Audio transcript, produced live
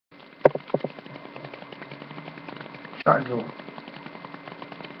Shut the door.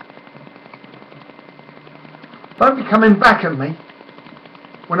 Don't be coming back at me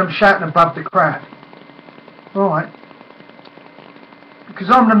when I'm shouting above the crowd. Alright? Because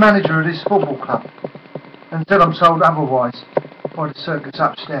I'm the manager of this football club until I'm told otherwise by the circus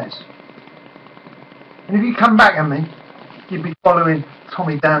upstairs. And if you come back at me, you'd be following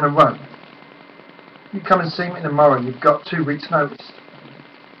Tommy down the road. You come and see me tomorrow, you've got 2 weeks' notice.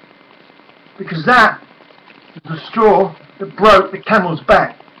 Because that is the straw that broke the camel's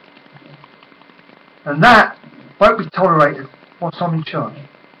back. And that won't be tolerated whilst I'm in charge.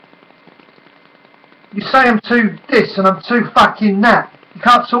 You say I'm too this and I'm too fucking that. You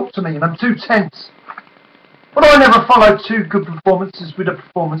can't talk to me and I'm too tense. But I never followed 2 good performances with a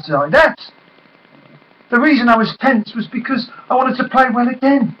performance like that. The reason I was tense was because I wanted to play well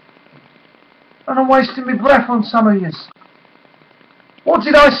again. And I'm wasting my breath on some of yous. What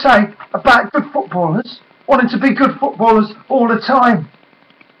did I say about good footballers wanting to be good footballers all the time?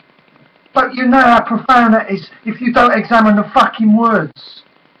 But you know how profound that is if you don't examine the fucking words.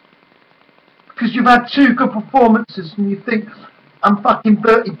 Because you've had 2 good performances and you think, I'm fucking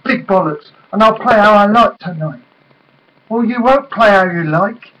Bertie Big Bollocks and I'll play how I like tonight. Well, you won't play how you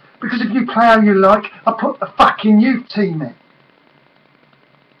like, because if you play how you like, I'll put the fucking youth team in.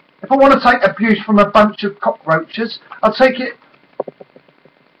 If I want to take abuse from a bunch of cockroaches, I'll take it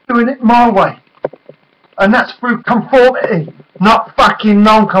doing it my way. And that's through conformity, not fucking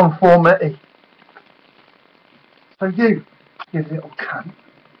non-conformity. So you little cunt,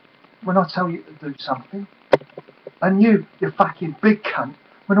 when I tell you to do something, and you fucking big cunt,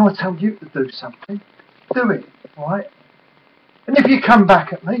 when I tell you to do something, do it, right? And if you come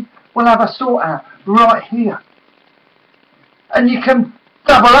back at me, we'll have a sort out right here. And you can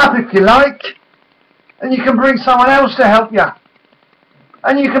double up if you like, and you can bring someone else to help you.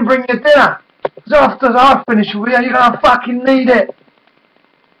 And you can bring your dinner, because after I finish with you, you're going to fucking need it.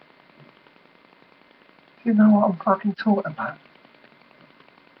 You know what I'm fucking talking about.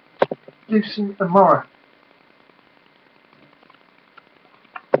 You see me tomorrow.